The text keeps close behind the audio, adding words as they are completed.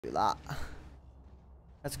Do that.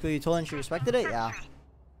 That's cool. You told her and she respected it? Yeah.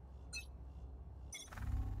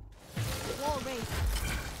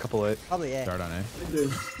 Couple A. Probably A. Start on A. Mid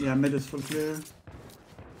is, yeah, mid is full clear.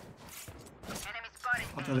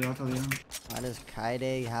 I'll tell you. Why does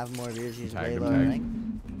Kaide have more views? He's way Tag, lower tag. rank.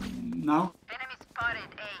 Now? Enemy spotted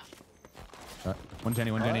A. One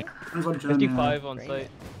Jenny, one Jenny. 55 on site.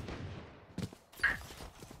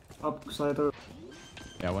 Up side or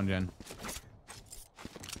Yeah, one Gen.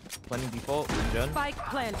 Planning default. Gen. Spike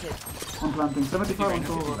planted. one planting. 75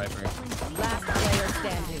 on over. Last player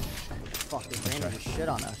standing. Fuck, this random shit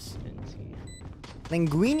on us.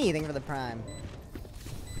 Linguini, thing for the prime.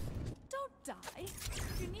 Don't die.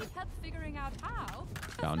 You need help figuring out how.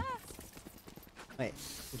 Down. Wait,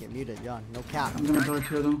 you get muted, John. No cap. I'm gonna dart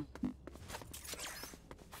here though.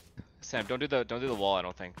 Sam, don't do the wall. I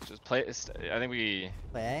don't think. Just play. I think we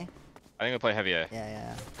play heavy A.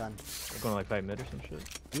 Yeah, done. We're going like 5 mid or some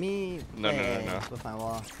shit. Me No. with my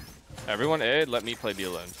wall. Everyone A. Let me play B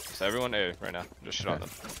alone. So everyone A right now. Just shit on them.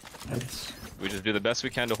 It's We just do the best we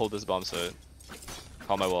can to hold this bomb site.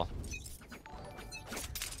 Call my wall.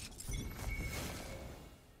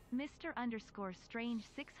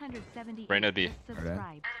 Mr_Strange670. Reyna B.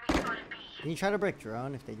 Subscribe. Can you try to break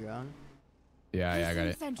drone if they drone? Yeah, I got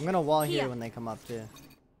it. I'm gonna wall here when they come up too.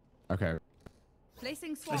 Okay.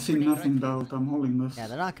 Placing I swamp see grenade. nothing belt. I'm holding this. Yeah,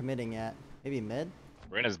 they're not committing yet. Maybe mid.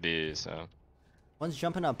 Reyna's B. So One's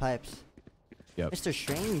jumping up pipes. Yep. Mr.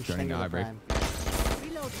 Strange, Joining thing the of the hybrid. prime.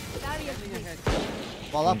 Reload. Barrier here.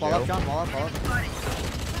 Wall up, John. Wall up.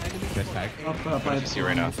 Just tag. Up, what if you see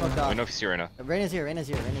Reyna? Fuck Let off. me know if you see Reyna. Reyna's here.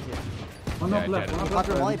 One Yeah, up left. Jet. One up Popped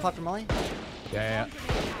her molly, left. popped her molly. Yeah.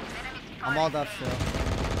 I'm walled up still.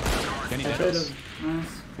 Jenny Bit dead. of- Nice.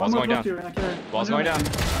 Wall's going down. Wall's Wall's going down.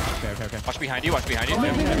 Okay. Watch behind you.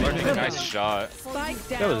 Nice shot. Spike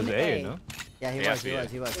That down was A, A. no? Yeah, he Yeah, was. He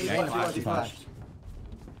Yeah, he flashed.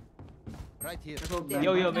 Right here.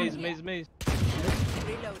 Yo, maze. Reload.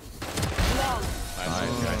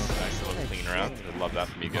 Nice little clean round. I love that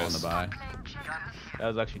from you On the guys. buy. That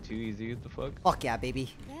was actually too easy. What the fuck? Fuck yeah, baby.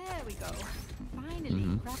 There we go.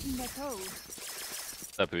 Finally cracking their code.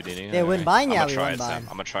 What's up, Houdini? They win buying, yeah, I'm we gonna try win it, buying. Sam.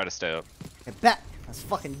 I'm gonna try to stay up. I bet. Let's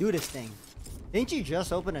fucking do this thing. Didn't you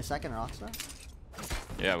just open a second Rockstar?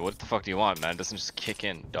 Yeah, what the fuck do you want, man? It doesn't just kick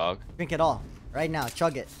in, dog. Drink it all. Right now.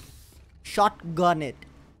 Chug it. Shotgun it.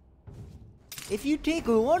 If you take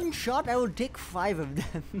one shot, I will take 5 of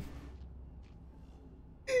them.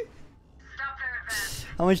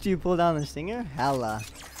 How much do you pull down the stinger? Hella.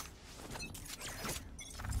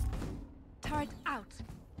 Turret out.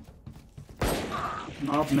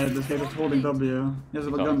 Up mid. This guy is holding W. He has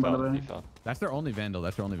a gun by the He way. fell. That's their only vandal.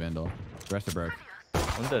 The rest are broke.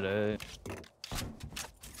 I'm dead A.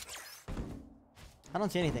 I don't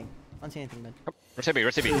see anything. Mid.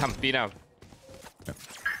 Rotate B. Come, B now. Yep.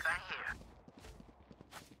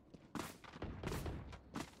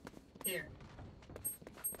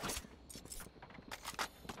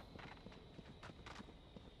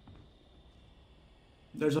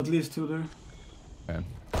 There's at least 2 there. Okay.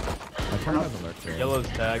 I turn off alert here. Yellow's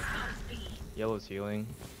tagged. Yellow's healing.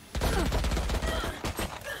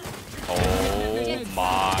 Oh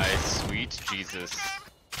my sweet Jesus.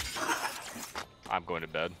 I'm going to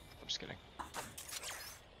bed. I'm just kidding.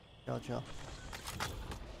 Chill.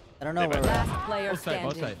 I don't know Stay where back. we're at. Last player Both side,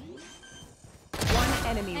 both standing. side. One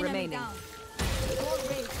enemy Enemy remaining. down.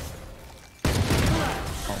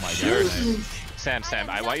 Oh my Cheers. god. Sam,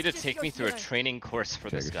 I want you to take me through a training course for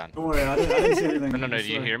this gun. Don't worry, I didn't see anything. No, do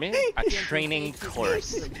you hear me? A training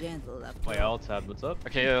course. My alt tab, what's up?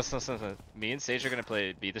 Okay, listen. Me and Sage are gonna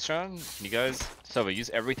play B this round. Can you guys, Sova, use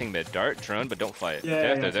everything mid. Dart, drone, but don't fight. Yeah,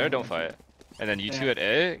 Okay, if yeah, they're there, yeah. don't fight. And then you two at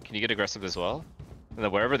A, can you get aggressive as well? And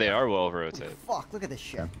then wherever they are, we'll over-rotate. Fuck, look at this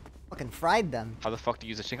shit. Fucking fried them. How the fuck do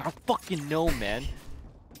you use a chain? I don't fucking know, man.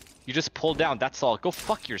 You just pull down, that's all. Go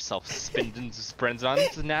fuck yourself,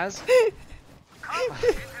 Sprenzon, Naz.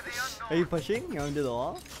 Are you pushing? You wanna do the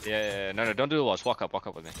wall? Yeah, no, don't do the watch. Walk up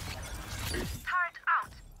with me.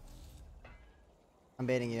 I'm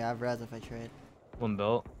baiting you. I have res if I trade. One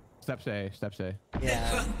belt. Steps A.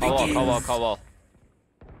 Yeah. Call wall.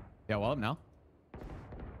 Yeah, wall up now.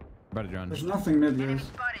 About to drone. There's nothing mid, guys.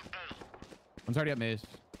 One's already up maze.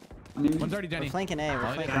 I mean, One's already We're Jenny. flanking A.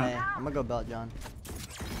 We're flanking A. I'm gonna go belt, John.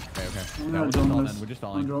 Okay. I'm No, gonna we're just drone all this. in. We're just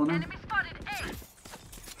all I'm in. droning.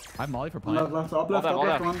 I have Molly for One plant. left, up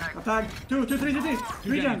left, one. Attack. 2, 3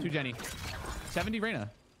 Two Gen. Jenny. 70 Reyna.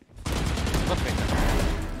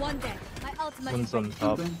 One dead. My ultimate One's is on ready.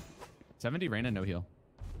 top. 70 Reyna, no heal.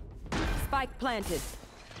 Spike planted.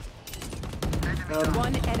 Got him.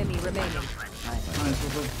 One enemy remaining.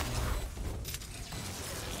 Nice.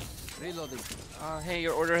 Hey,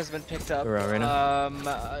 your order has been picked up. Around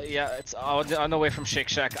right Yeah, it's on the way from Shake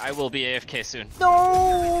Shack. I will be AFK soon.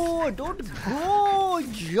 No, don't go,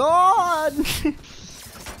 John.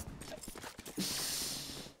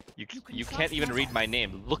 You can't even read my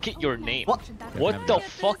name. Look at your name. What? What the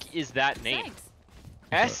fuck is that name?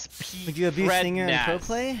 Thanks. SP. Would you abuse Fred Stinger in pro Naz.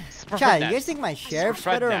 play? Fred Chad, you Naz. guys think my Sheriff's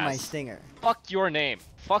Fred better or Naz. my Stinger? Fuck your name.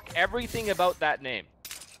 Fuck everything about that name.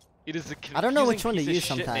 It is a confusing I don't know which one to piece of use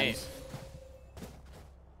shit name. sometimes.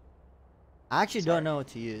 I actually don't know what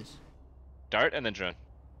to use. Dart and then drone.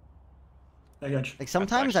 I got you. Like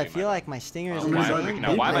sometimes I actually feel my like my Stinger is Oh, why- insane, Now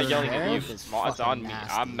but why am I my yelling at you? Sheriff is It's fucking on me.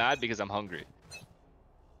 nasty. I'm mad because I'm hungry.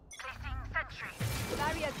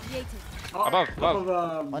 Barrier created. Oh, Above,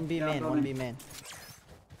 above, 1B yeah, main, building. 1B main.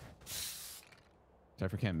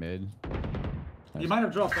 Cypher camp mid. He might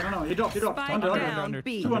have dropped. I don't know. He dropped. Spike Under. down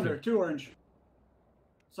B. Two under. Two orange.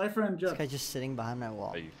 Cypher and This Jeff. guy's just sitting behind my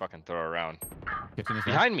wall. Oh, you fucking throw around. Kitchen is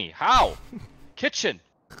Behind me. How? Kitchen.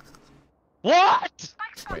 What?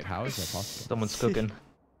 Wait, how is that possible? Someone's cooking.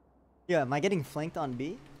 Yeah, am I getting flanked on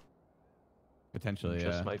B? Potentially,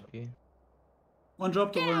 Just yeah. might be. One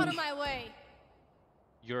drop to Get out orange. of my way.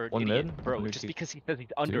 You're an One idiot, mid? bro. Under Just two. because he says he's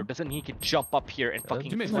under Two? doesn't mean he can jump up here and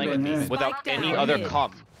fucking Two mid, flank two me mid. without Spike any down other mid.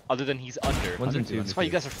 comm other than he's under. One's in Under two, two. That's why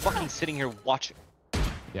you guys are fucking sitting here watching.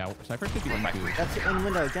 Yeah, Cypher could be one too. That's in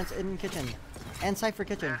window, Gents in kitchen. And Cypher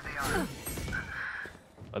kitchen.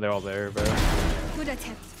 Oh, they're all there, bro. Good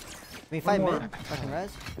attempt. We fight more. mid. Fucking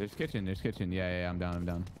res. There's kitchen, Yeah, I'm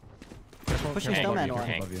down. Pushing Hang, snowman you're one.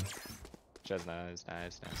 hang. Above you. Jez, nice.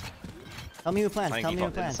 Tell me who plans. Playing Tell me who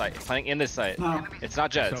default in plans. site. Playing in this site. No. It's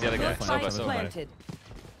not Jez, the other guy. Sova, Sova, Spike Sova. planted.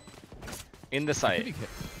 In the Could site. be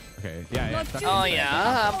Okay, yeah. Not stuck too Oh inside.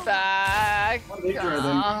 yeah, I'm back. One big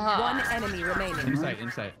I One enemy remaining.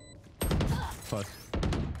 Inside. Close.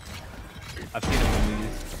 I've seen him in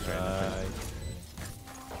these.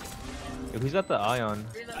 Yo, who's got the eye on?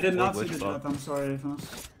 think. I did not see Which the bot? drop. I'm sorry,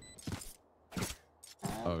 FNS.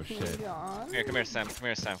 Oh shit. Come here, Sam. Come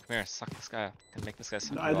here. Suck this guy up. Can make this guy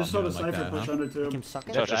suck. I just saw the doing like Cypher that, push huh? under two. Him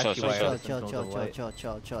sucking. Chill, That's actually why I Chill, have chill, controls chill, of chill, white. chill,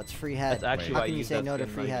 chill, chill. It's free head. That's actually How why can I you use say that no to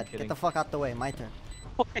skin, free not even head? Get kidding. the fuck out the way. My turn.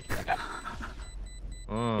 Yeah,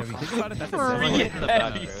 if you think about it, that's Someone Free hit from the head,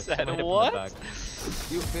 back, he bro. said, Someone hit from the what? back.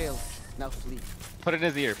 You failed. Now sleep. Put it in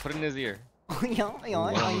his ear.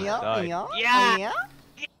 Yeah.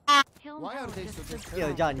 Why are they so good?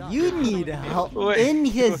 Yo, John, you need help Wait, in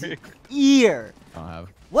his wait. ear. I don't have.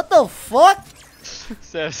 What the fuck?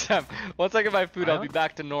 Sam, once I get my food, I'll be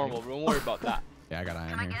back to normal. Don't worry about that. Yeah, I got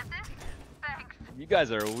iron here. You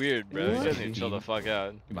guys are weird, bro. You What? guys need to chill the fuck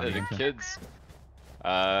out. Come on, The Vincent. kids.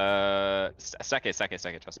 Second,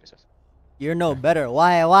 trust me. You're no better.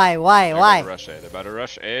 Why? They're about to rush A. They're about to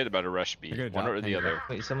rush A. They're about to rush B. They're gonna One drop or the anyway. other.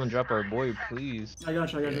 Wait, someone drop our boy, please. I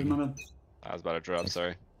got you, my man. I was about to drop.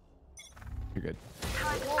 Sorry. You're good.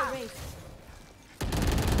 Wall raised.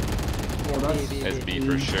 Oh, that's... It's B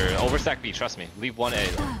for sure. Overstack B. Trust me. Leave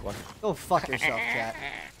 1A. Though. Go fuck yourself, chat.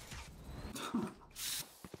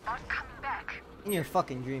 In your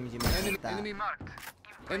fucking dreams, you make that. Enemy marked.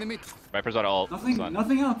 Enemy. Viper's out of ult. It's fine.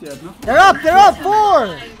 Nothing out yet. Nothing. They're up,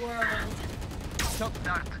 4!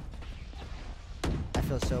 I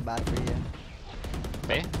feel so bad for you.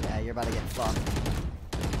 Me? Yeah, you're about to get fucked.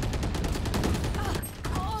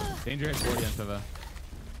 Danger hit 40 on Sova.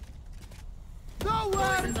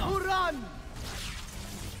 Nowhere to run.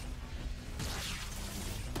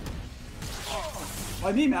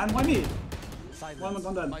 Why me, man? Why me? Silence.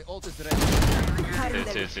 One dead. My ult is ready. Two. Oh,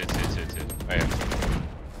 yeah.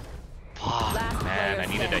 Fuck, man. I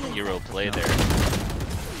needed a hero play there.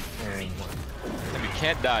 And you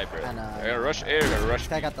can't die, bro. I know. I gotta rush A, I gotta rush This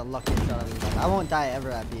B. guy got the luckiest shot of his life. I won't die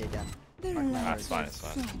ever at B again. That's fine, it's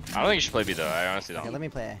fine. I don't think you should play B though. I honestly Okay, don't. let me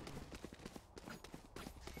play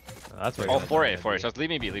That's where Oh, you're 4A, gonna 4A. be. Just leave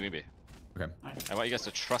me B. Okay. I want you guys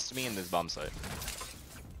to trust me in this bomb site.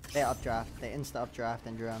 A. They updraft. They insta updraft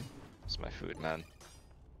and drone. It's my food, man.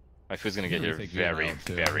 My food's gonna get You're here gonna take Jane very, out,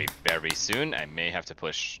 too. very, very soon. I may have to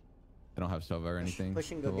push. I don't have Sova or anything.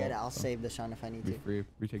 Push and go so get it. we'll- I'll save this round if I need Be to. free.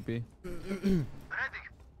 Retake B.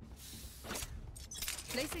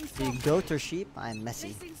 Placing Do swarm. you goat or sheep? I'm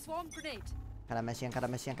messy. Placing swarm grenade. Cara messy.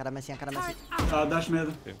 Turret out. Dash mid.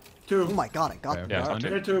 Oh Two. my god, I got Okay, the Yeah, okay. under.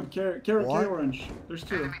 Here two. Carry What? orange. There's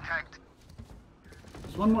two.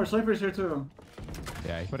 There's one more. Cypher's here too.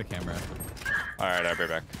 Yeah, he put a camera. Alright, I'll be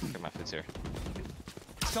back. Get my food's here.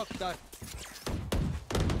 Shock dart.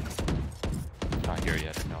 Not here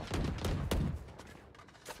yet, no.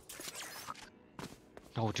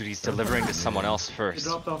 No, dude, he's delivering to someone else He first.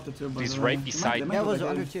 dropped off the tube. by He's the right way. beside They me. might Jet have was like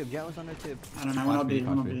under a- tube. Jet was under tube. I don't know. We'll not be.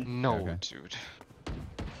 We'll not be. No, Okay. dude.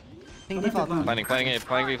 Ping default. Playing A,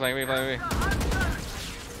 playing B, playing B, playing B.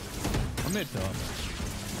 I'm mid though.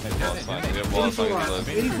 Wall is fine. We have wall, fine.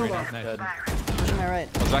 Pushing my right.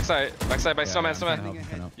 Let's backside by Snowman,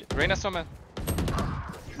 Snowman. Reyna, Snowman.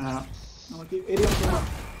 No, keep 80 on Soma.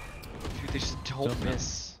 Dude, they just don't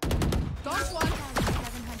miss. Don't want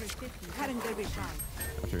 750. Cutting their vision.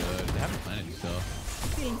 They haven't planted you still.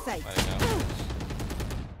 Feeling safe. I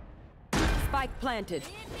know. Spike planted.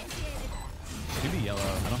 Give me yellow.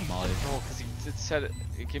 I don't have molly. No, because it said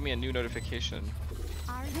it gave me a new notification.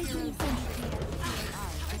 Our heroes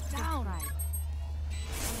down.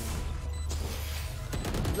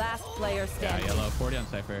 Last player Yeah, standing. yellow. 40 on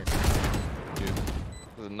Cypher. Dude.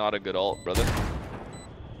 This is not a good ult, brother.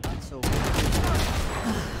 Not so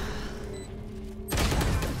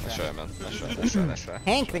Nice try, man. Nice try.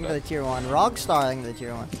 Hank think of the tier 1. Rogstar think of the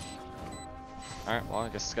tier 1. Alright, well, I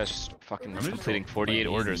guess this guy's just fucking just completing 48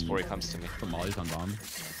 orders before he comes to me. For molly's on bomb.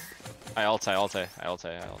 I ult.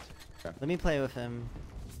 Let me play with him.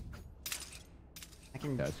 I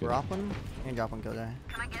can Yeah, it's good. drop one. I can drop one, go there.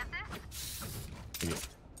 Can I get this?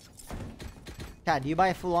 Chat, do you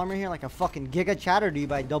buy full armor here like a fucking Giga Chat, or do you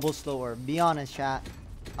buy double slow orb? Be honest, chat.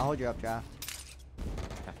 I'll hold your updraft.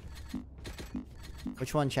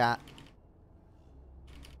 Which one, chat?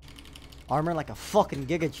 Armor like a fucking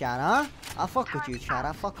Giga Chat, huh? I'll fuck with you, chat.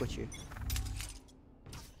 I'll fuck with you.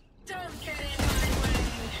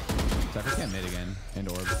 Cypher can't mid again. And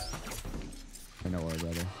orb. Or no orb,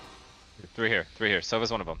 rather. Three here.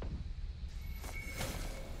 Sova's one of them.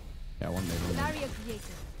 Yeah, one mid. One mid. Barrier created.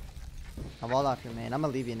 I'll wall off your main. I'm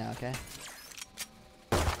gonna leave you now, okay?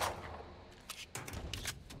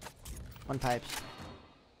 One pipes.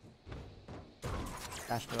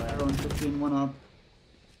 Dashed away. Everyone 15, one up.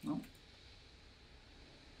 No.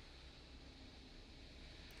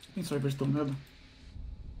 I think Cypher's still mid. Okay,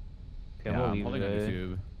 Yeah, I'm I'm gonna holding on leave it.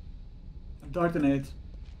 YouTube. Dart and 8.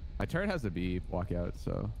 My turret has the B walkout,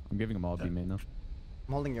 so I'm giving them all B main though.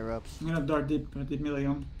 I'm holding your ropes. I'm gonna dart deep melee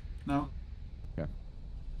on now. Okay.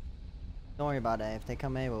 Don't worry about it. If they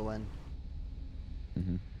come A, we'll win.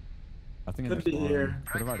 I think Could be here.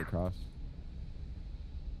 Could have already crossed.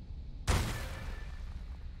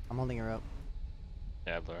 I'm holding your rope.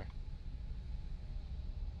 Yeah, Blur.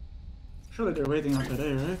 Surely they're waiting out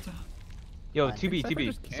today, right? Yo, Fine. 2B, Cypher 2B.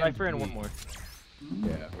 just can't Cypher and be- one more.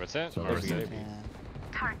 Yeah. What's it? So Or is we're it? good.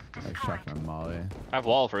 Yeah. I shot on molly. I have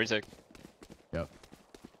wall for Izek. Yep.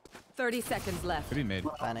 30 seconds left. Could be mid.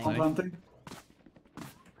 Planning. I'm planting.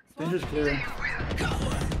 Danger's clear.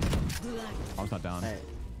 Bomb's not down. Hey,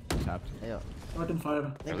 Tapped. yo. Dart and 5.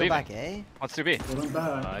 They They're go leaving. back A? What's 2B? They went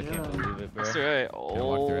back. I yeah. can't believe it, bro. Let's do it. walk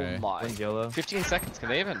Oh through A. my. One's yellow. 15 seconds. Can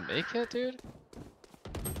they even make it, dude?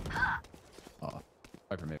 Oh.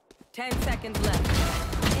 Cypher mid. 10 seconds left.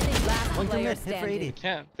 Last One player mid, hit for 80.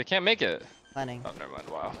 standing. They can't make it. Planning. Oh, never mind.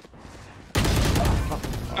 Wow.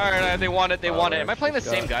 Alright, they want it. Am I playing the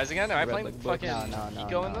same guys again? Am I playing fucking No,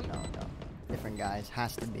 Eco in them? no. Different guys.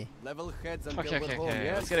 Has to be. Level heads until Okay. we're home, Let's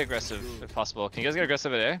yes? get aggressive if possible. Can you guys get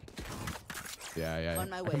aggressive at A? Yeah. On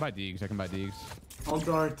my I way. can buy Deegs. I'll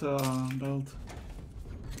dart belt.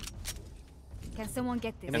 Can someone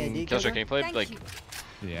get this? Give me a And D Killshot, cover? can you play Thank like you.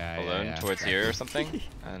 Yeah. alone towards here or something?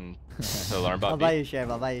 And the alarm I'll bot buy B? you share.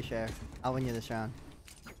 I'll buy you share. I'll win you this round.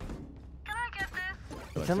 Can I get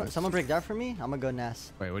this? Someone break dart for me? I'm gonna go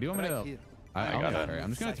Ness. Wait, what do you want me to do? I I'll got go it. turret. I'm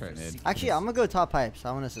just gonna turret mid. Actually, I'm gonna go top pipes.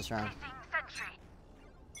 I want us this round. Placing sentry.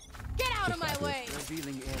 Get out of my way!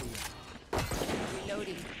 Revealing area.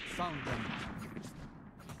 Reloading. Found them.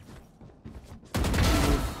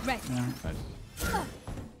 Right. Yeah. Nice.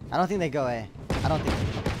 I don't think they go A. I don't think.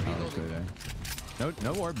 Oh, let's go there.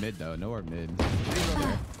 No orb mid though. No orb mid.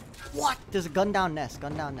 What? There's a gun down Ness.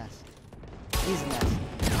 Gun down Ness. He's Ness.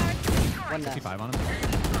 One Ness. 55 on him.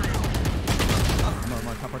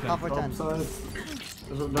 More, top 10. Top for 10. Upside.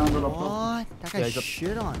 There's a jungle up top. What? That guy Yeah, he's up.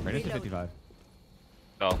 shit on. Right into 55.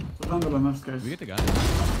 Oh. There's a jungle on us, guys. We get the gun.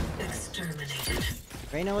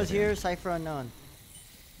 Reyna was here. Cypher unknown.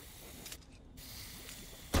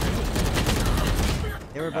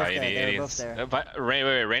 They were both there. They were both there.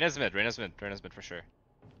 Wait, Reyna's mid for sure.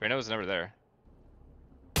 Reyna was never there.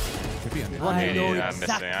 Could be under. I know I'm missing.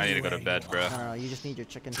 exactly I need to go to where bed, bro. No, you just need your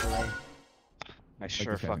chicken fillet. I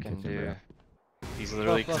sure this having fucking kitchen, do. bro. He's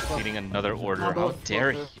literally Go. completing another order. How both,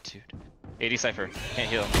 dare he, both. dude? 80 Cypher. Can't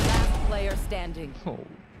heal. Last player standing. Oh,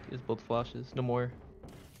 he has both flashes. No more.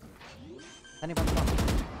 Anybody come?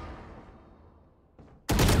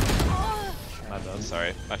 My bad.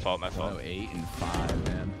 Sorry. My fault. 108 and 5,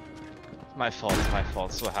 man. My fault.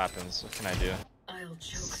 That's what happens. What can I do? I'll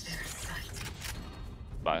choke their sight.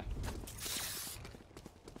 Bye.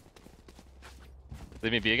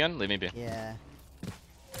 Leave me be again? Leave me be. Yeah.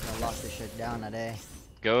 I lost this shit down today.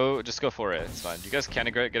 Just go for it. It's fine. You guys can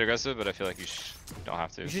get aggressive, but I feel like you don't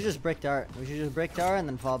have to. We should just break dart. We should just break dart and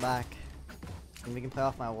then fall back. And we can play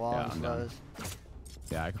off my wall Yeah, and I'm down. slows.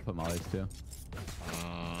 Yeah, I can put mollies too.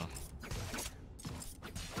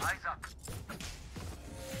 Eyes up.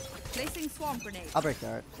 Placing swarm grenade. I'll break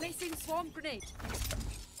dart. Placing swarm grenade.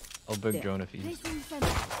 I'll big drone if he's. Placing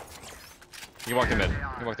sensor. You walk the mid.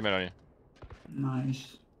 You walk the mid on you.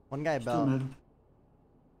 Nice. One guy Still bell. mid.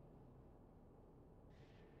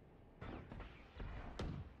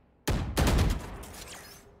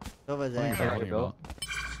 Over Oh, there. you're holding your belt.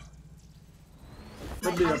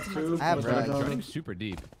 Could be up two. I have but red. You're running super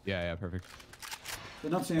deep. Yeah, perfect.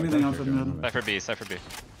 They're not seeing anything outside mid. Cypher B, Cypher B.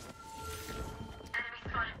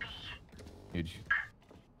 Huge.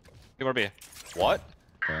 Two more B. What?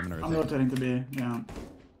 Okay, I'm gonna I'm rotate. rotating to B, yeah.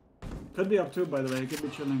 Could be up two, by the way. Could be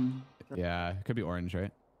chilling. Yeah, it could be orange,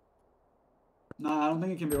 right? Nah, I don't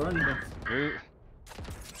think it can be orange, but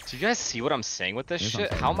Do you guys see what I'm saying with this Here's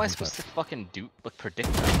shit? on How am I top. supposed to fucking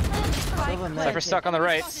predict that? Silver mid. Cypher stuck on the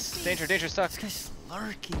right. Danger, danger stuck. This guy's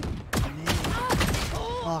lurking. Man.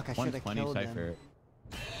 Fuck, I should have 120 killed Cypher. him.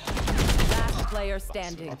 Last player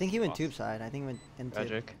standing. I think he went tube side. I think he went into.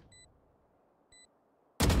 Tragic.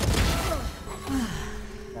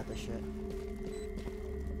 Got the shit.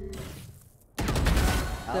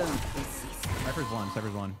 Cypher's one,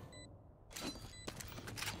 Cypher's one.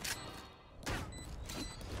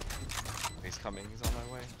 He's coming. He's on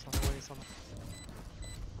my way. He's on my way. He's on my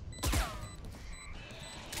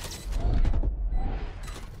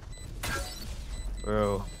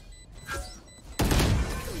Bro.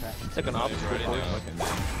 Took an opposite. Fucking man.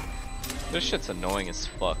 This shit's annoying as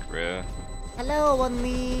fuck, bro. Hello, One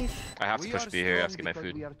Leaf. I have to push B here. I have to get my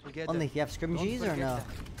food. One Leaf, you have scrim G's or no?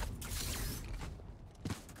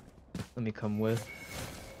 Let me come with.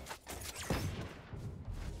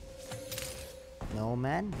 No,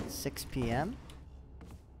 man. 6 p.m.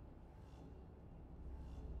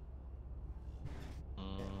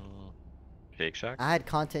 Shake Shack. I had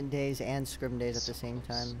content days and scrim days at the same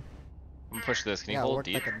time. I'm gonna push this. Can you Yeah, I hold worked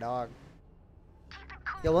deep? like a dog.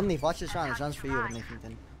 Yo, One Leaf, watch this round. This round's for you, One Leaf,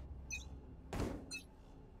 Ethan.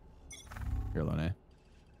 You're alone,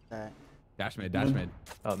 eh? Alright. Dash mid, dash mid.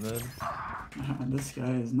 Out mid. this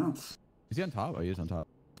guy is nuts. Is he on top? Oh, he is on top.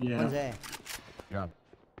 One's Yeah. A. Good job.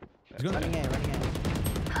 He's going Running there. A, running A.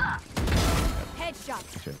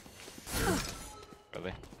 Headshot. Shit.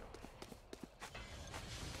 Really?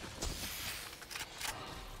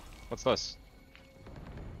 What's this?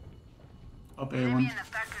 Up A1.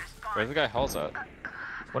 Where's the guy Hall's at?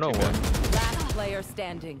 101. Last player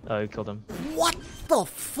standing. Oh, you killed him. What the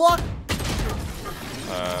fuck?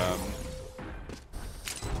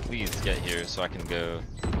 Please get here so I can go.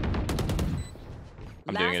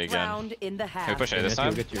 I'm doing it again. Round in the half. Can we push A Yeah, this you'll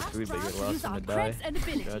time? get your food, but you're the last Use one our to die. creds and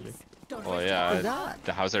abilities. Tragic. Don't Well, let yeah.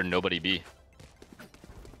 that? How's there nobody B?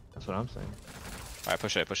 That's what I'm saying. Alright,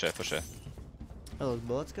 push it, push it, push it. Where those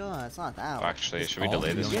bullets go? It's not that. Oh, actually, should we all delay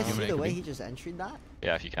the this? You guys Yeah, see the could way be. he just entered that?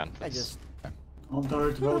 Yeah, if you can. I Please. just. I'll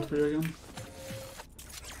dart vote for you again.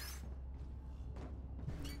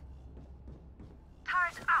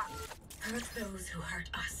 Turret out. Hurt those who hurt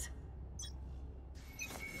us.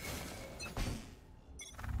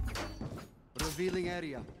 Revealing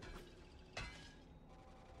area.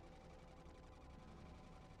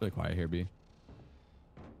 Really quiet here, B.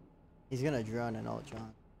 He's gonna drone and ult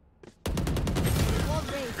John.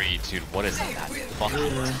 Three, dude, what is that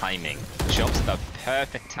fucking timing? Jumps at the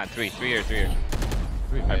perfect time. Three here.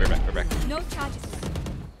 Alright, we're back, we're back. No charges.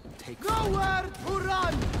 Nowhere to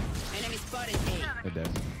run. Enemy spotted A. They're dead.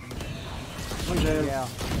 One jail. Yeah.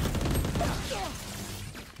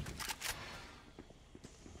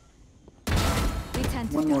 We tend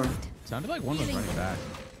to One more. dust. Sounded like one was running back.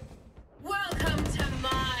 Welcome to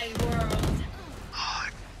my world.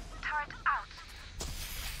 Turret out.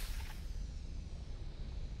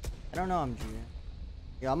 I don't know, I'm G.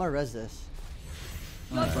 Yo, I'm gonna res this.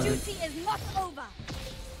 Your duty is not over.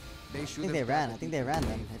 They I should think they ran. I think they ran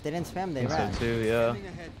them. If they didn't spam, they I ran. think so too, yeah.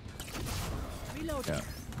 ahead. Reloading. Yeah.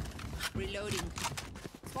 Reloading.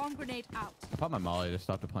 Swarm grenade out. I popped my molly to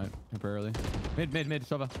stop the plant temporarily. Mid,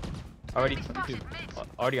 Sova. Already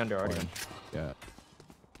under, already. Orange. Yeah.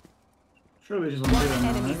 Sure, we just want to do that now,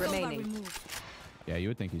 Enemy right? remaining. Removed. Yeah, you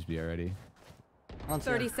would think he's B already. On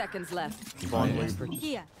 30 seconds left. He's Long on way. A.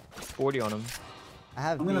 Here. 40 on him. I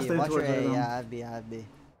have I'm B. gonna stay Watch your towards A. right now. Yeah, I have B. I have B.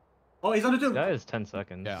 Oh, he's on the two. That is 10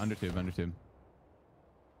 seconds. Yeah, under tube.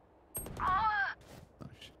 Oh,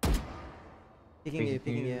 shit. Picking you,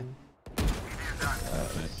 picking you.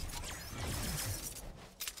 Nice.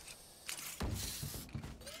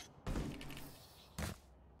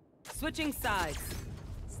 Switching sides.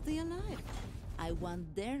 Stay alive. I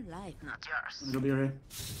want their life, not yours. It'll be right.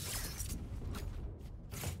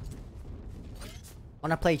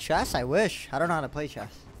 Wanna play chess? I wish. I don't know how to play chess.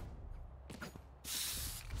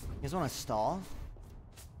 You guys wanna stall?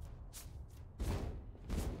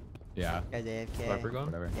 Yeah. Guys AFK. Viper gone?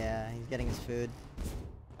 Whatever. Yeah, he's getting his food.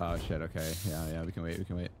 Oh shit. Okay. Yeah. We can wait. We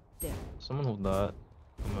can wait. There. Someone hold that.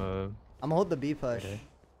 I'm gonna hold the B push. Okay.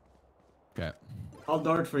 Okay. I'll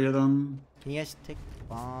dart for you then. Can you guys take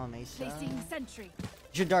bomb ASAP? Placing sentry. You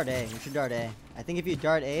should dart A. You should dart A. I think if you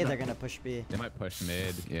dart A, they're gonna push B. They might push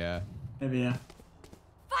mid. Yeah. Maybe, yeah.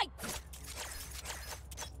 Fight!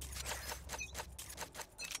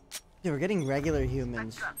 Dude, we're getting regular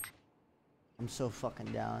humans. I'm so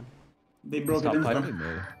fucking down. They broke it Stop in. piping. Probably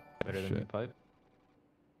mid. Better than me pipe.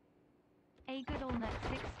 A good old net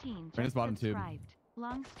 16. Right, it's bottom tube.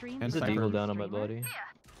 Long stream. And There's a Cypher. deagle down on my body.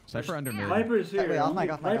 Cypher under mid. Viper's here. Wait, off only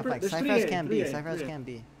mic, off mic, off Viper- mic. there's Cypher 3A, has cam B. 3A, Cypher has 3A. cam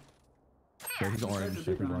B. Okay, he's orange. Cypher's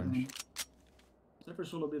Cypher's big orange. one. Cypher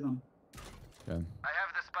solo beat them. Okay. I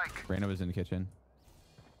have the spike. Reyna was in the kitchen.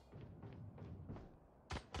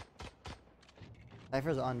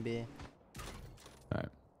 Cypher's on B. Alright.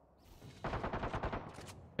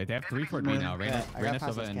 They have 3 for B now. Reyna, Yeah, I got Reyna past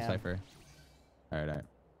Silva, his and cam. Cypher. Alright.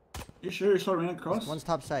 You sure you saw Reyna cross? One's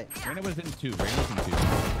top site. Reyna was in 2. Reyna's in 2.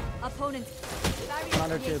 Opponent.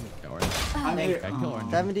 Under tube. Yeah, orange. I'm Hey, here. I kill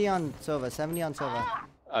orange. 70 on Sova. 70 on Sova.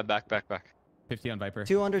 Back. 50 on Viper.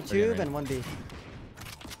 2 under Again, tube Reyna. and 1 B.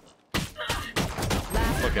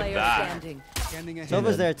 Last Look at player that. standing. Scanning ahead.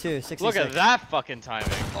 Sova's there too. 66. Look at that fucking timing.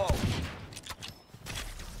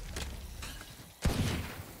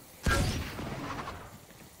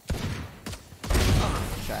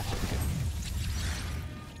 Try.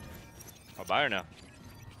 I'll buy her now.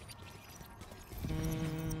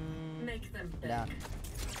 Make them beg. Down.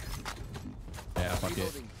 Yeah, fuck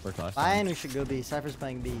it. First last. Fine, we should go B. Cypher's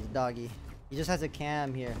playing B. Doggy. He just has a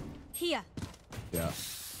cam here. Here. Yeah.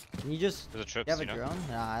 Can you just... There's a trip. You have a drone?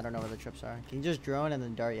 Nah, I don't know where the trips are. Can you just drone and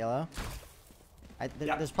then dart yellow?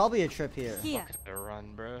 Yeah. There's probably a trip here. Here. The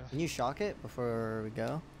run, bro. Can you shock it before we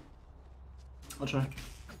go? I'll try.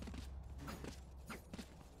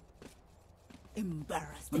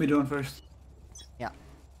 Embarrassed. Let me do one first. Yeah.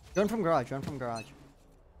 Drone from garage. Drone from garage.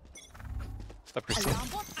 Up your Alarm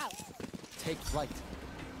bot out. Take flight.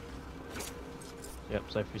 Yep,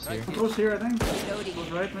 Cypher's here. Close here, I think. Loading. Close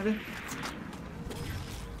right, maybe.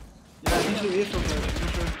 Yeah, I think she is close right. I'm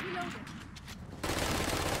not sure. Reloading.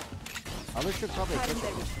 Other trip probably Cutting kick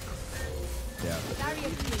their it. vision. Yeah.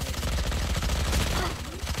 Barrier created.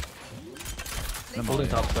 I'm holding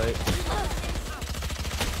top site.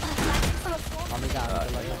 Calm me down.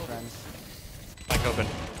 Good luck, my friends. Back open.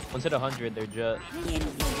 One's hit 100, they're jet.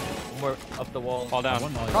 One more up the wall. Fall down.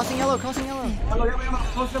 One molly. Crossing yellow. Crossing yellow. Yellow, yellow, yellow.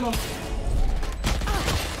 Close yellow.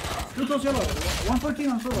 Two close yellow. 114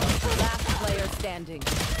 on silver. Last player standing.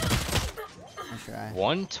 I'm sure I...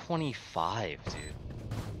 125, dude.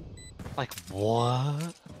 Like,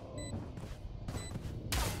 what?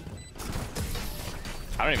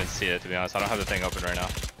 I don't even see it, to be honest. I don't have the thing open right now.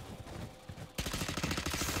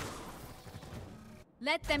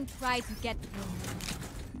 Let them try to get through.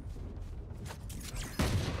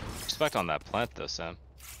 Respect on that plant, though, Sam.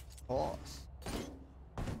 Pause.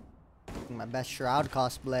 My best Shroud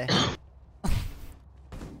cosplay.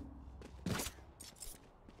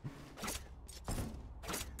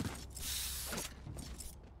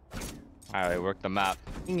 Alright, work the map.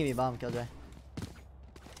 You can give me a bomb, Killjoy.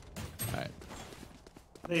 Alright.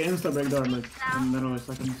 They insta break dart like in literally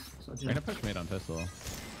seconds. So, yeah. Reyna push mid on pistol.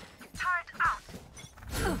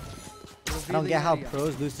 I don't get how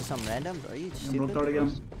pros lose to some randoms. Are you And broke dart stupid?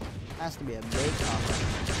 again. Has to be a big combo.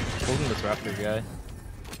 Holding this raptor guy.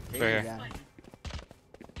 Fair. Yeah.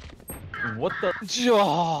 What the?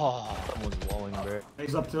 Oh, Someone's walling, bro.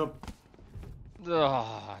 He's up to up.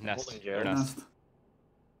 nest. Holding They're Jared. nest. Nest.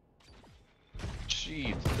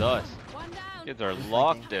 Jesus. One down. Kids are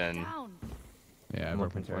locked in. Down. Yeah, More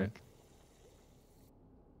weapon from flank.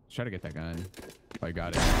 Try to get that gun. Oh, I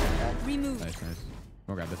got it. Remove. Nice.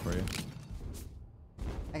 We'll grab this for you.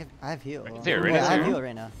 I have heal. Reyna's here, Yeah, Reyna's I have here. heal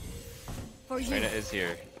right now. For you. Reyna is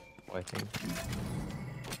here. Oh, I think.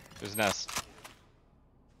 There's nest.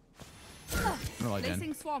 I'm gonna lie, Jen.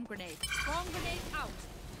 Placing swarm grenade. Swarm grenade out.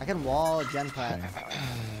 I can wall gen plant.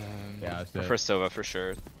 Yeah, let's do We're it. for Sova for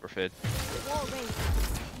sure. We're fit. Wall raised.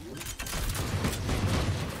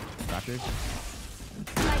 Raptors.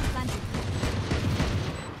 Light planted.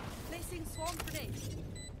 Placing swarm grenade.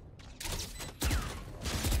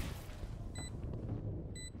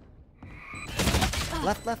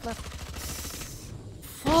 Left.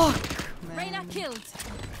 Fuck, man. Reyna killed.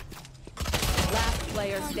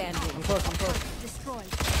 player standing. I'm close, I'm close.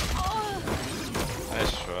 Destroyed.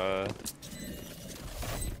 Nice try.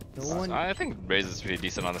 No one. I think Raze is pretty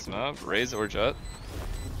decent on this map. Raze or Jet.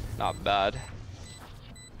 Not bad.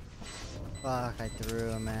 Fuck, I threw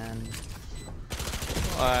him, man.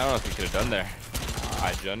 I don't know if you could have done there.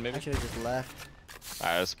 Jen maybe? I should have just left.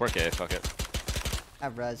 Alright, let's work A, fuck it. I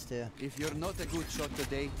have res too. If you're not a good shot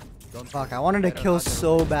today, don't Fuck, I wanted to kill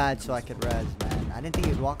so bad so I could res, man. I didn't think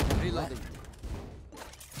he'd walk from reloading.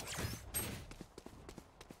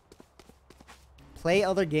 Play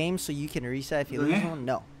other games so you can reset if you lose one?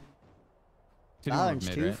 No. Valorant's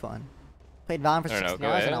too fun. Played Valorant for 6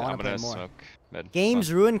 hours and I want to play more.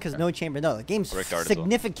 Games ruined because no chamber. No, the game's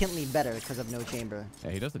significantly better because of no chamber.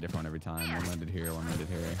 Yeah, he does a different one every time. One landed here, one landed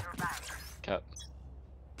here. Cat.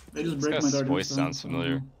 They just This break my guy's dart. voice sounds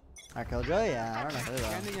familiar. Our Killjoy? Yeah, I don't know who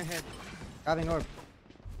Scanning ahead. Grabbing orb.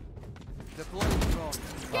 Deploying drone.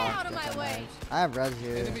 Get out of my way. I have res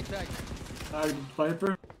here. Enemy tag.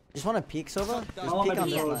 Viper. Just want to peek, Sova? Just Oh, peek my on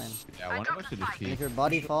this God. line. Yeah, one of us should just If peek. your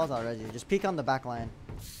body falls, I'll res you. Just peek on the back line.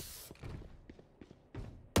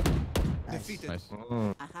 Nice. Nice.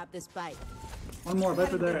 I have the spike. One more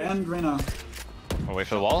Viper there and Reyna. Oh, wait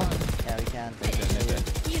for the wall? Yeah, we can.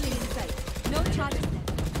 Healing in sight. No charges left.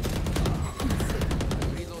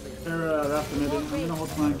 They're after me. I'm gonna hold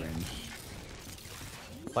flank.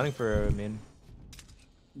 Planning for main.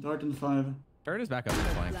 Dart and 5. Turret is back up in the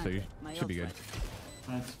flank, so you should be good.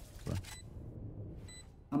 Right.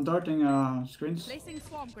 I'm darting screens. Placing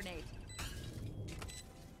swarm grenade.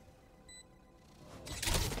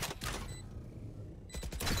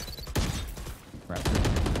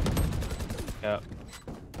 Yeah.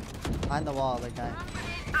 Find the wall, that guy.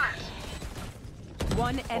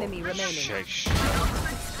 One enemy remaining. Shake. You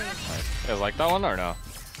guys like that one or no?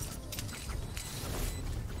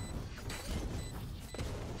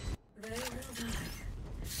 They will die.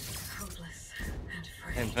 Hopeless and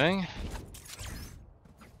free. Same thing.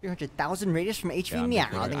 300,000 radius from HV? I'm Yeah,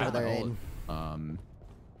 just I don't think thinking, they're in.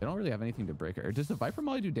 They don't really have anything to break her. Does the Viper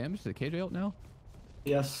Molly do damage to the KJ ult now?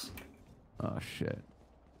 Yes. Oh shit.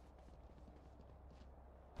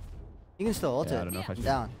 You can still ult Yeah, it. I don't know if I should.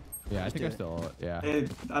 Down. Yeah, I Just think do I it. still. Yeah. Hey,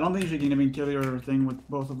 I don't think you can even kill your thing with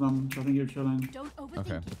both of them. So I think you're chilling. Don't overthink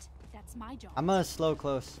Okay. it. That's my job. I'm gonna slow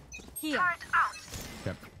close. Here.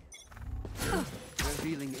 Yep.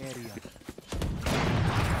 Revealing area.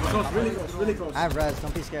 Close, really close, really close. I have res.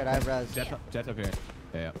 Don't be scared. I have res. Jet's up here.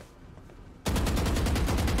 Yeah.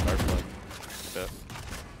 Shit.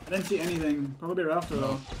 I didn't see anything. Probably Rafter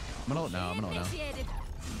though. I'm gonna ult now. I'm gonna ult now. Initiated.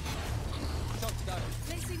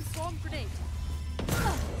 Placing swarm grenade.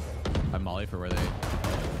 I'm Molly for where they.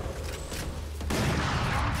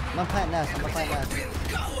 I'm gonna plant nest. I'm gonna plant nest.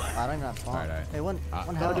 Oh, I don't even have spawn. Alright. Hey, one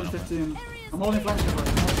Dart health. and 15. I'm holding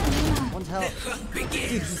flank. One's health.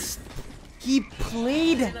 Dude, he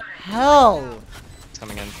played hell. It's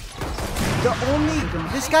coming in.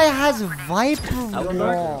 This guy has Viper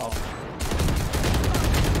wall.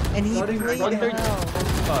 And he Starting played right there. hell.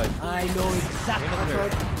 I know exactly.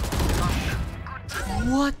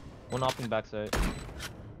 What? One off in backside.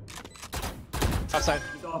 Outside.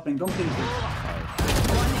 He's opping. Don't peek.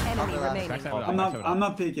 One enemy remaining. Backside, I'm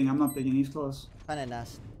not peeking. I'm not peeking. He's close. Find a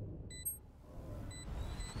nest.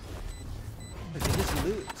 Look, they just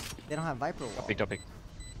lose. They don't have Viper wall. Peek, don't peek.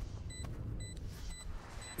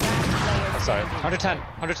 Player Outside. standing. 110.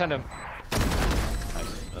 110 him.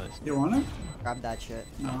 Nice. You want it? Grab that shit.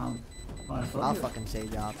 No. I'll fucking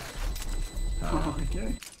Sage up.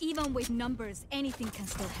 Okay. Even with numbers, anything can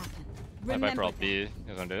still happen. That Remember Viper ult that. B. You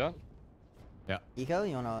guys wanna do that? Eco,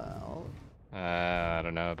 you wanna ult? I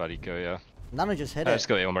don't know about Eco, yeah. Nano just hit Let's it.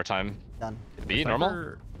 go A one more time. Done. B, normal?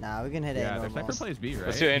 Cypher- Nah, we can hit it Yeah, the normal. Cypher plays B, right?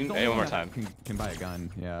 Let's do A- He's the A only one more that time. Can buy a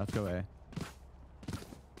gun. Yeah, let's go A.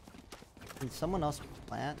 Can someone else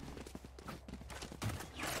plant?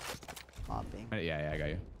 Mopping. Yeah, I got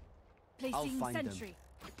you. Placing find them. sentry.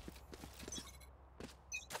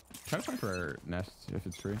 Try to find for nest if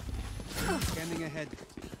it's free. Scanning ahead.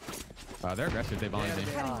 They're aggressive. They volleyed me.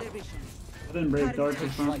 I didn't break Dart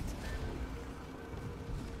this time.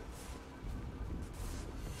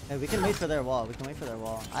 Hey, we can wait for their wall. We can wait for their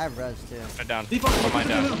wall. I have res too. Right down. Default. Put mine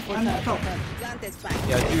down. Plant the spike.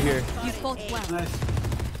 Yeah, two here. You fought well. Nice.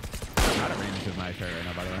 I'm out of range with my turret right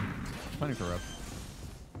now, by the way. Planning for rope.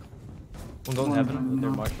 One going heaven with their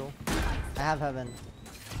marshal. I have heaven.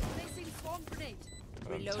 Placing swarm grenade.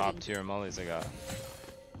 Top tier mollies I got.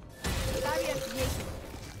 Barrier created.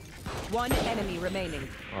 One enemy remaining.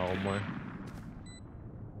 Oh, one more.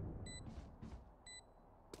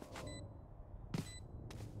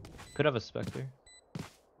 Could have a Spectre.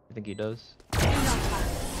 I think he does.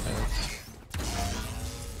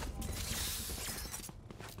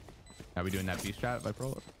 Are we doing that B strat, Viper?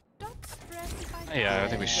 Don't stress if I Yeah, I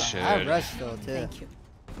think we should. I have rush still too. Thank you.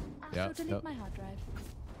 I will delete my hard drive.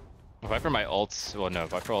 Viper my ults. Well, no,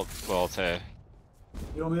 Viper ult will ult. You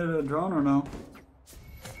want me to drone or no?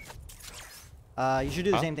 You should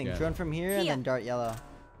do the Huh? same thing. Yeah. Drone from here and then dart yellow.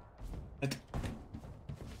 Give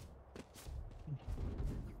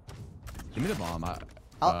me the bomb.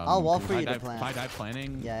 I'll wall for you to If plant. I die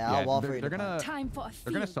planning. Yeah, I'll wall for you They're to gonna. Time for a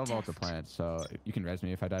They're gonna field sell vault to test. plant, so you can res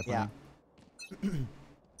me if I die Yeah. planning.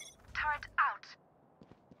 Turret out.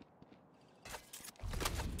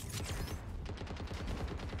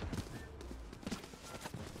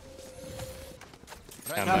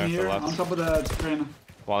 And Down there here, for on left. top of the train.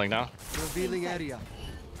 Walling now. Revealing area.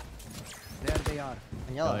 There they are.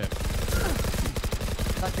 And yellow. Hell yeah.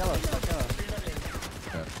 Stuck yellow. Stuck yellow.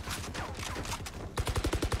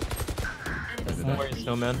 Don't worry,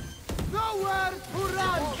 snowman. Nowhere to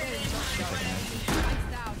run!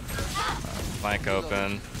 Flank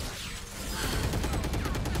open.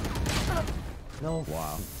 No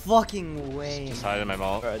Wow. fucking way. Just hide in my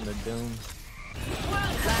mall. Right in the doom.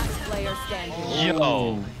 Last player standing.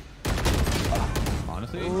 Yo!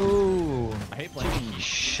 Honestly, Ooh. I hate playing. He's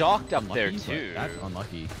shocked up there unlucky, but too. That's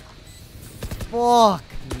unlucky. Fuck,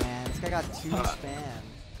 man. This guy got 2 spam.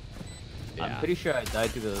 Yeah. I'm pretty sure I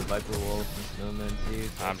died to the Viper Wolf and Snowman Siege.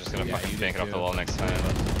 I'm just gonna Yeah, fucking you bank it did off the too. wall next time.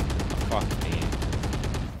 Fuck me.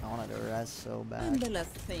 I wanted to res so And bad. the last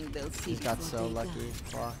thing they'll see. He's got before so they lucky.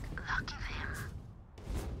 die. Fuck.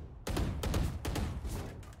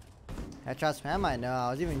 Headshot spam, I know.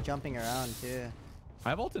 I was even jumping around too. I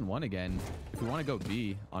have ult in 1 again. If we want to go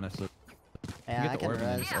B, honestly. Yeah, I get the can orb and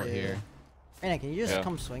then res ult too. here. Reyna, can you just Yeah.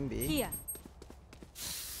 come swing B? Here.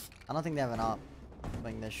 I don't think they have an op.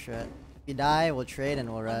 Swing this shit. If you die, we'll trade and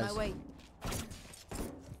we'll On res. my way.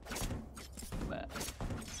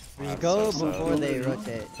 When you That's go so sad. before they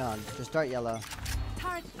rotate. No, just start yellow.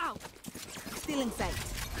 Turret out. Still in sight.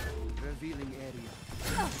 Revealing area.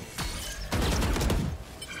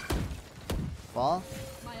 Ball?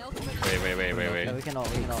 My ultimate Wait. Yeah, we can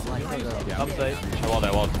ult. Like, go, go. Yeah. Upside. I walled,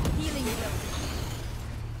 I walled. healing you.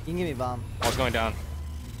 You can give me bomb. Wall's going down.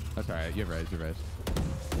 That's alright. You have res. You have res.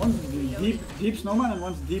 One's deep snowman and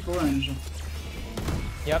one's deep orange.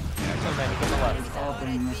 Yep. Snowman, he's on the left.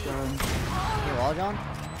 Opening this guy. You wall, John?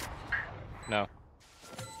 No.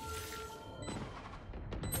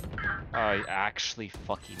 Oh, he actually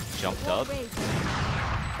fucking jumped up. Dude,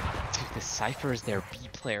 the Cypher is their B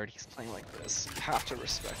player and he's playing like this. You have to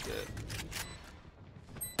respect it.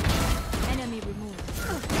 Enemy removed.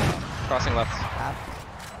 Crossing left.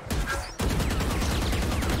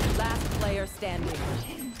 Last player standing.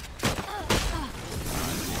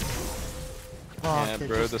 Yeah,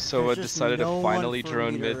 bro, the SOA decided to finally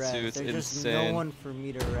drone mid too. It's There's just insane. no one for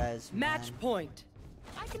me to res. Match man. point.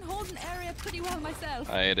 I can hold an area pretty well myself.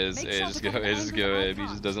 It is. Make It sure just to go. get It an just angle go. at all It just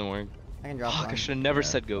times. doesn't work. I can drop Fuck! I one. should have never Yeah,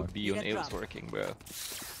 said go fuck. B when Need a A was drop. working, bro.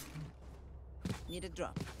 Need a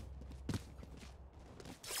drop.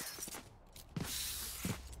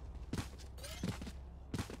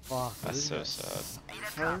 Fuck. That's who's so this?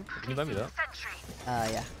 sad. Can you buy me that?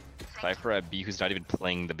 Yeah. Cypher at B, who's not even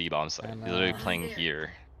playing the B bomb side. I He's literally know. playing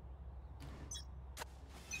here.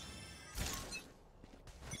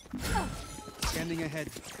 Scanning ahead.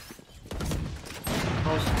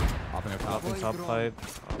 Hopping up top. Dropping top pipe.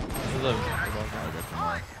 There's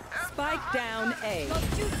a- Spike down A.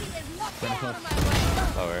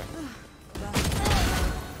 Lower.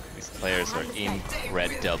 These players are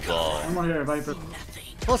incredible. One more here, Viper.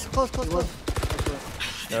 Close.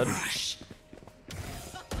 Dead.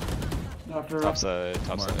 After Top side.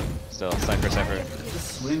 Still, Cypher.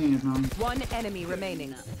 just swinging it, man. One enemy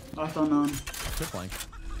remaining. Last unknown. Good flank.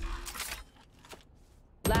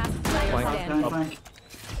 Last player Flank. standing. Flank.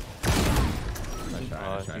 Nice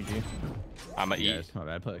try. Nice try. GG. I'm a E. Yes, my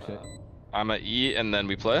bad. Play like shit. I'm a E, and then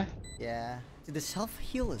we play. Yeah. Dude, the self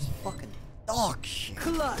heal is fucking dog shit.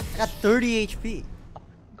 Clutch. I got 30 HP.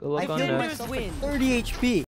 Good luck I on healed that. myself like 30 HP.